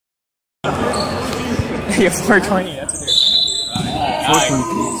Yeah, 420. That's a good.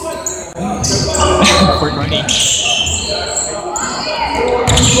 420. 420.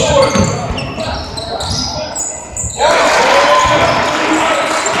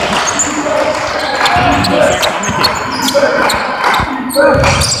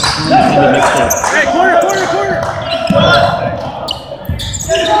 Hey, corner!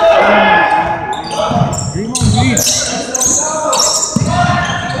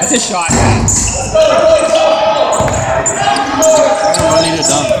 That's a shot, man. I need a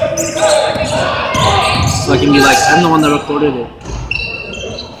dunk. So I can be like, I'm the one that recorded it.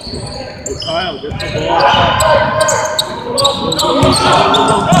 Kyle, get the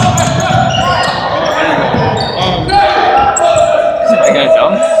I got a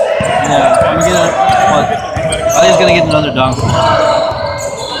dunk? Yeah, I'm gonna get a. What? Ali's gonna get another dunk.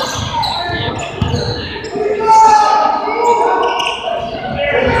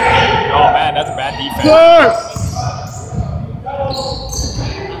 Oh man, that's a bad defense.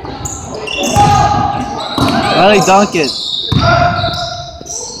 Ali, dunk it.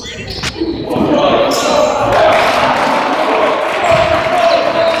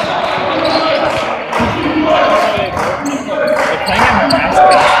 They're playing at McMath.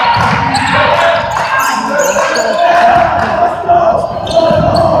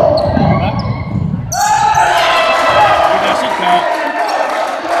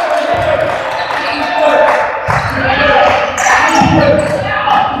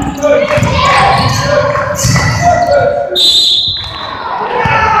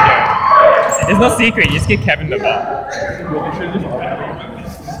 There's no secret, you just get Kevin the ball.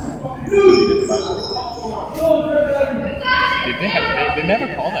 They never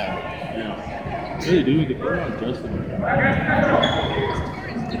call that. Yeah. They do, they put it on Justin.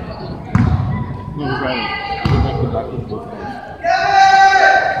 No, he's right.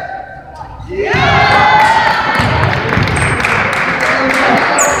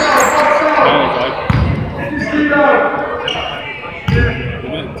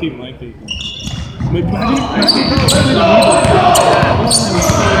 Team lengthy. Just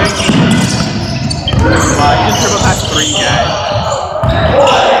dribble past 3 guys.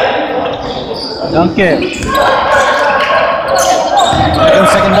 Dunk it.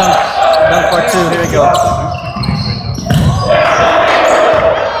 Second dunk. Dunk part 2. Here we go.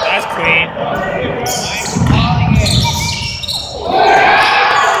 That's clean.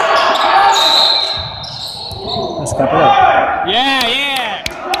 Let's clap it up. Yeah.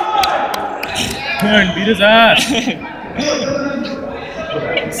 Turn, beat his ass. I'm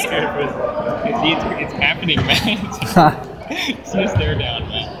scared for it's happening, man. It's just stare down,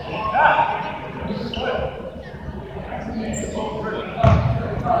 man.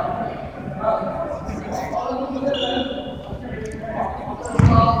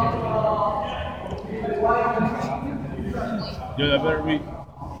 Yo, that better be.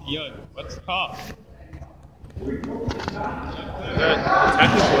 Yo, what's the call?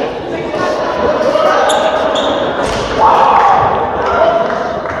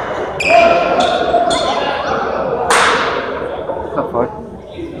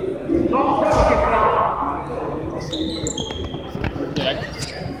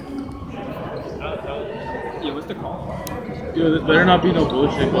 Yeah, what's the call? Yo, this better not be no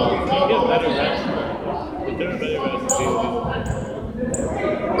bullshit, bro. You get better refs. But they're better refs.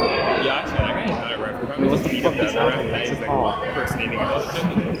 Yeah, actually, that guy is not a ref. What's the fuck is that? That is like impersonating a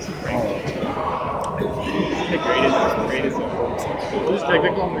the greatest of folks. Just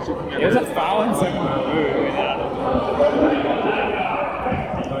technical on the shit. It was a foul in second.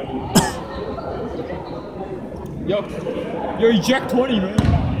 Yo, eject 20, man.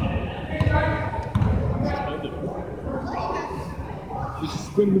 You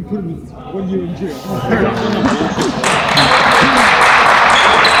suspended and put him 1 year in jail.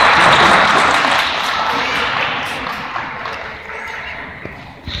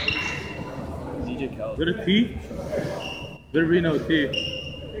 Is it a T? There be no T.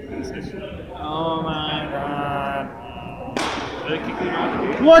 Oh my god.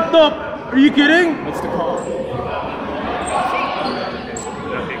 What the? Are you kidding? What's the call?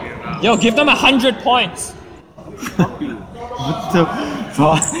 Yo, give them 100 points. What the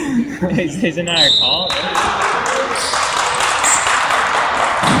fuck? Isn't that a call?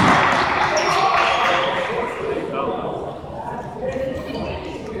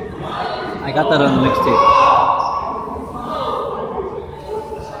 I got that on the mixtape.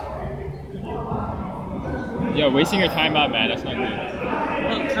 Yo, wasting your time out, man. That's not good.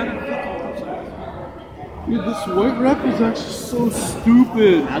 Dude, this white rep is actually so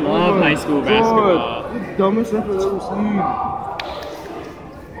stupid. I love high school basketball. The dumbest rep I've ever seen.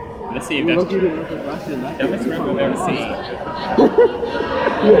 Let's see if that's true. Dumbest ref I've ever seen.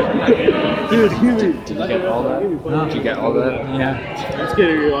 Dude, give me. Did you get all that? No. Did you get all that? Yeah. Let's get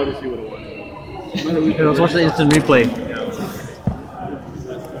it. Obviously, what it was. Here, let's watch the instant replay.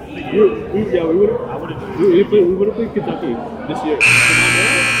 We would have played Kentucky this year.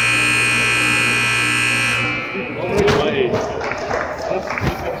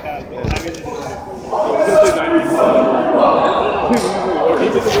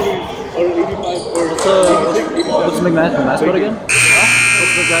 What's McMath mascot again?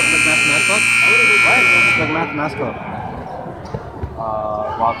 What's McMath mascot? What's McMath mascot?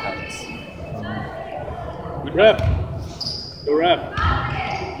 Wildcats. Good rep. Go rep.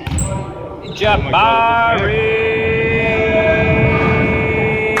 Jabari!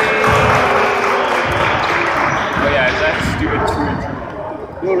 Oh yeah, is that stupid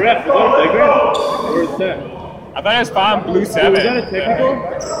 2-2? Go rep. Is that a playground? Or is that? I thought it was found blue 7. Was that a technical?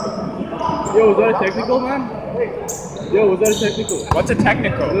 Yo, was that a technical, man? Yo, was that a technical? What's a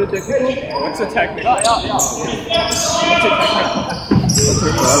technical? Was that a technical? What's a technical? What's a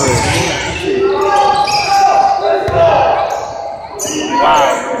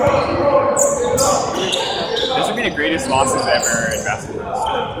Wow. This would be the greatest losses ever in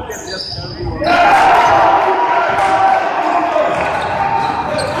basketball.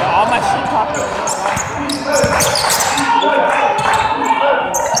 Yeah, all my shit talking.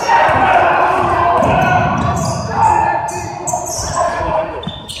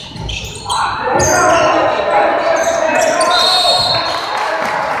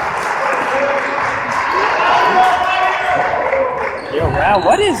 Yo, wow,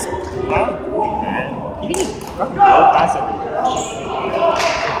 what is man? You can just fucking go past it.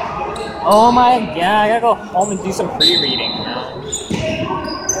 Oh my god, I gotta go home and do some pre-reading now.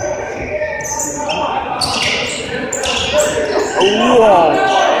 Whoa!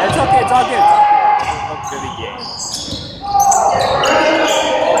 It's okay, it's all good. Look for the game.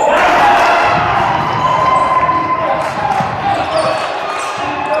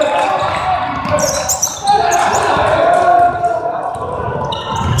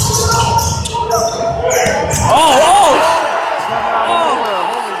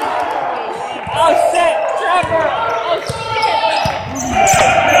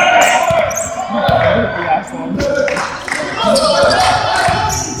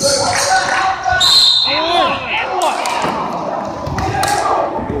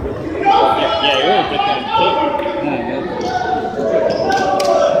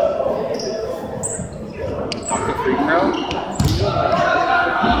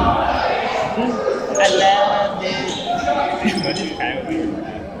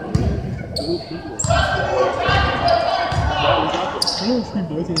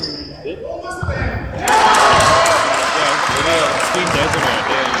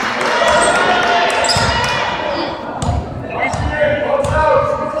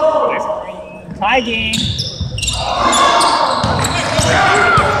 Tie game.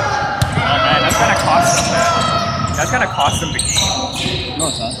 Oh man, that's gonna cost them that. That's gonna cost them the game. No,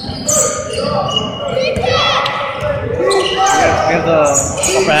 it's not. We have the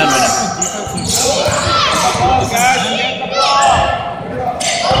upper hand right now. Oh, guys, get the ball.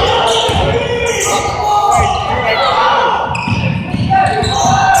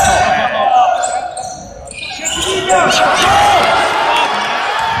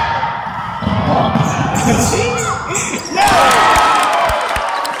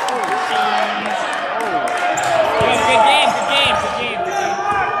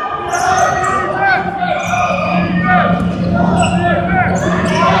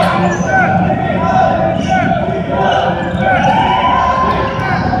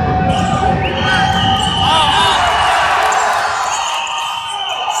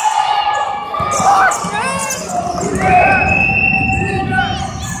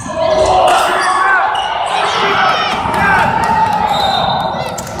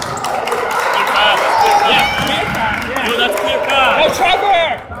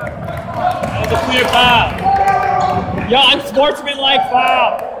 Yo, unsportsmanlike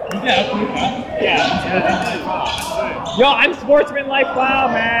foul. Yeah. Yo, unsportsmanlike foul,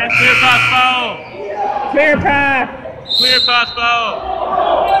 man. Clear pass foul. Clear pass. Clear pass foul.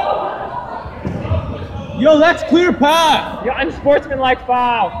 Yo, that's clear pass. Yo, unsportsmanlike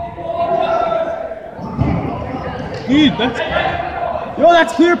foul. Dude,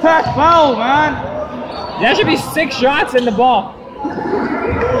 that's clear pass foul, man. That should be 6 shots in the ball.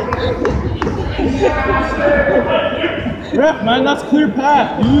 Ref, man, that's clear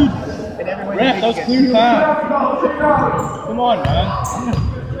pass, dude. Ref, that's clear pass. Come on, man.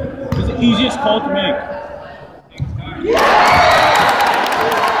 It's the easiest call to make.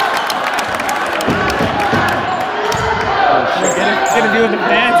 do with the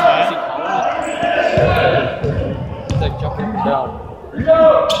fans, man? It's like jumping down.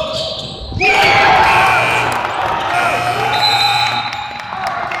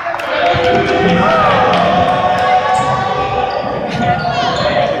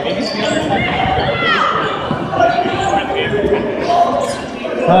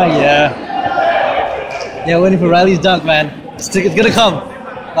 Oh yeah. Yeah, waiting for Riley's dunk, man. It's gonna come.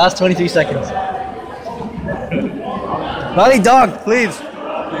 Last 23 seconds. Riley dunk, please.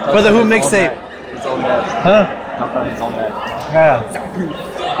 For the Who mixtape. His own net. Huh? Dunk on his own net.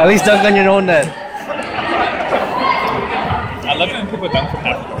 Yeah. At least dunk on your own net. I love it when people dunk from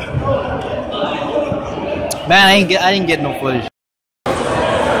half the court. Man, I didn't get no footage.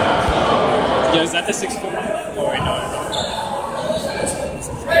 Yo, is that the 6 foot one? Oh, wait, no.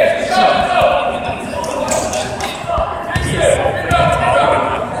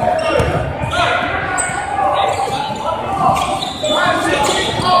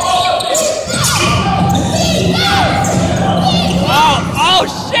 Oh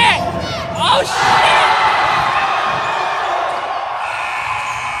shit! Oh shit!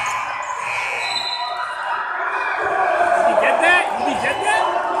 Did he get that? Did he get that?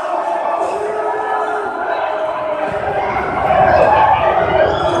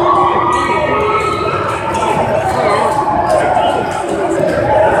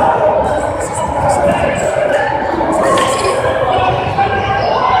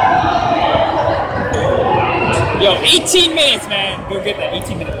 Yo, 18 minutes, man. Go get that.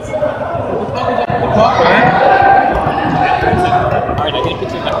 18 minutes. Alright, I get a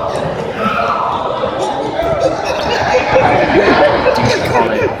picture of that.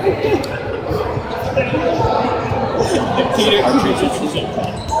 Peter,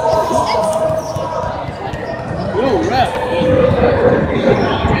 Yo, ref.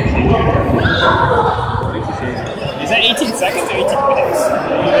 is that 18 seconds or 18 minutes?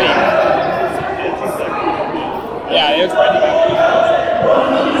 Yeah, it was right.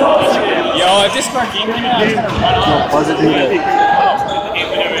 Yo, if this spark game right now, it's gonna run off. Positive.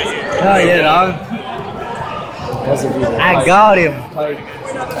 Oh yeah, dog. I got him.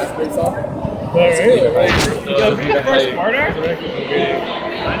 Yo, who's the first quarter?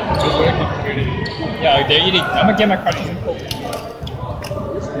 Yo, they're eating. I'm gonna get my cartridge in cold.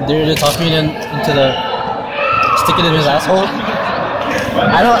 They're just tossing it into the, stick it in his asshole.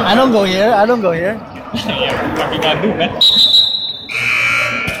 I don't go here. I don't go here. Yeah, what the fuck you gotta do, man?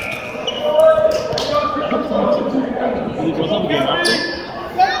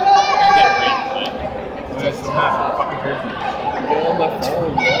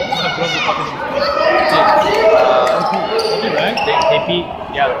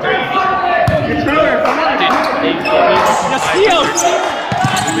 Yeah, the 30 feet. Just steal!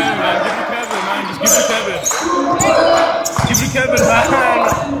 Give it Kevin, man. Give it Kevin, man.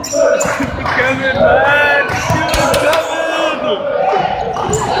 Kevin, man.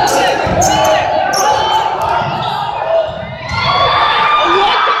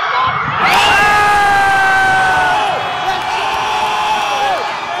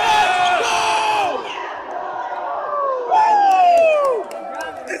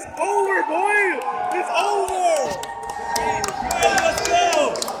 It's over, boy! It's over! Let's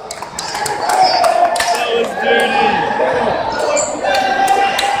go! That was dirty!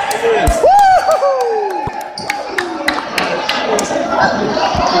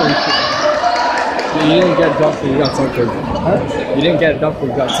 You didn't get dunked, but you got something. Huh? You didn't get dunked, but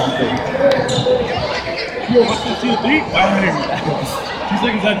you got something. Yo, what's the 2-3? 2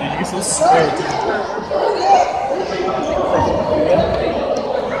 seconds after, you get so scared.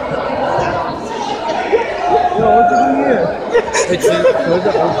 Yo, what's it doing here? It's where's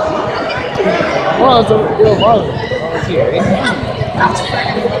the Mars, yo, Mars. Oh, see, right?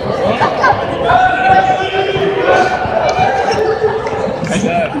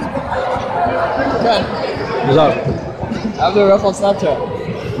 What's up? I'm the ref on Snapchat.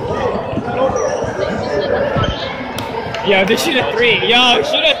 Yo, they shoot a 3. Yo,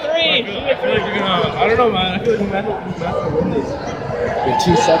 shoot a 3. I feel like you're gonna, I don't know, man. I feel like McMath will win this. In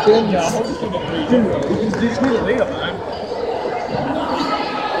 2 seconds? Yeah, I hope you shoot a 3. Dude, you just need a layup, man.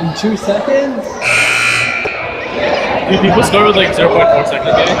 In 2 seconds? Dude, people score with like 0.4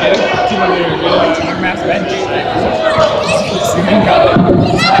 seconds. Get it? Keep on your McMath's bench.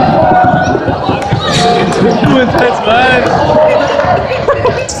 too intense, man.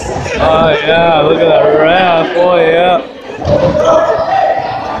 Oh yeah, look at that ref. Oh yeah.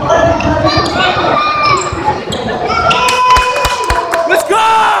 Let's go!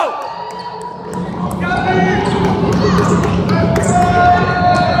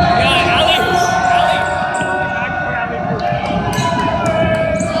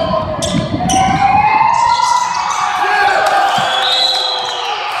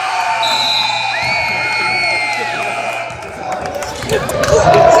 No,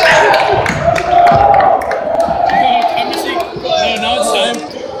 now it's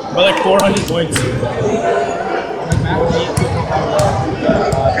time. By like 400 points.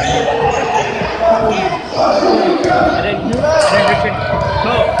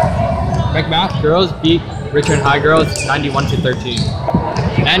 McMath girls beat Richmond High girls 91-13.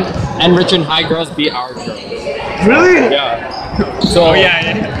 And Richmond High girls beat our girls. Really? Yeah. So Oh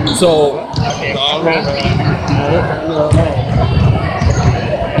yeah. So Okay.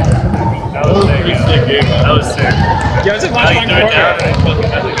 That was sick. That was sick. yeah, it's a How you do it down?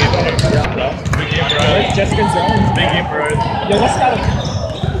 Big game, bro. Jessica Jones. Big game, bro. Yo, that's gotta